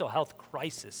mental health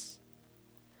crisis.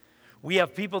 We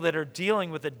have people that are dealing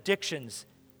with addictions,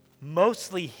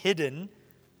 mostly hidden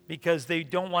because they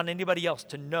don't want anybody else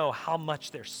to know how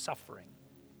much they're suffering.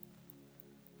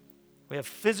 We have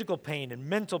physical pain and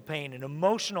mental pain and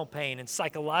emotional pain and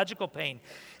psychological pain.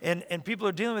 And people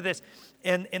are dealing with this.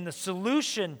 And the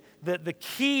solution, the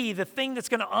key, the thing that's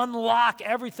going to unlock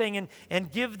everything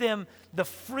and give them the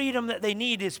freedom that they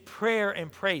need is prayer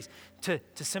and praise. To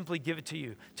simply give it to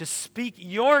you. To speak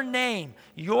your name,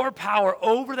 your power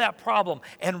over that problem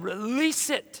and release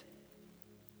it.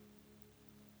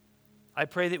 I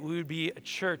pray that we would be a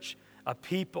church, a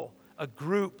people, a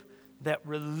group that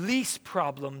release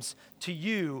problems to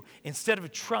you instead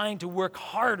of trying to work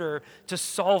harder to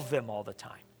solve them all the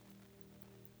time.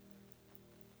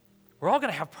 We're all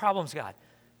going to have problems, God.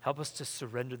 Help us to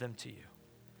surrender them to you,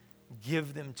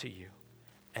 give them to you,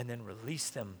 and then release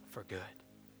them for good.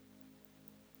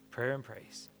 Prayer and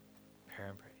praise. Prayer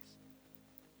and praise.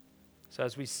 So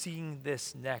as we sing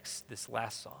this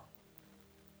last song,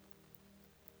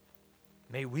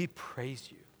 may we praise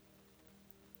you.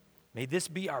 May this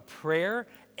be our prayer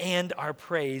and our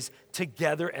praise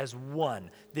together as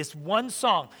one. This one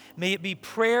song, may it be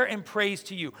prayer and praise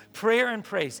to you. Prayer and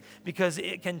praise, because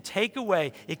it can take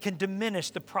away, it can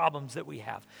diminish the problems that we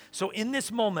have. So in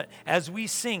this moment, as we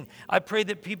sing, I pray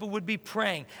that people would be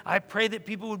praying. I pray that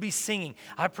people would be singing.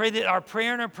 I pray that our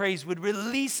prayer and our praise would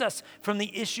release us from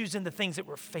the issues and the things that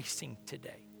we're facing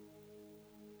today.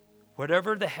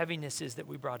 Whatever the heaviness is that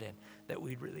we brought in, that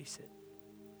we'd release it.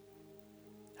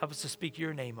 Help us to speak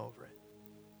your name over it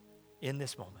in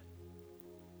this moment.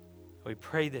 We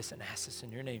pray this and ask this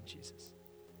in your name, Jesus.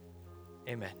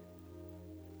 Amen.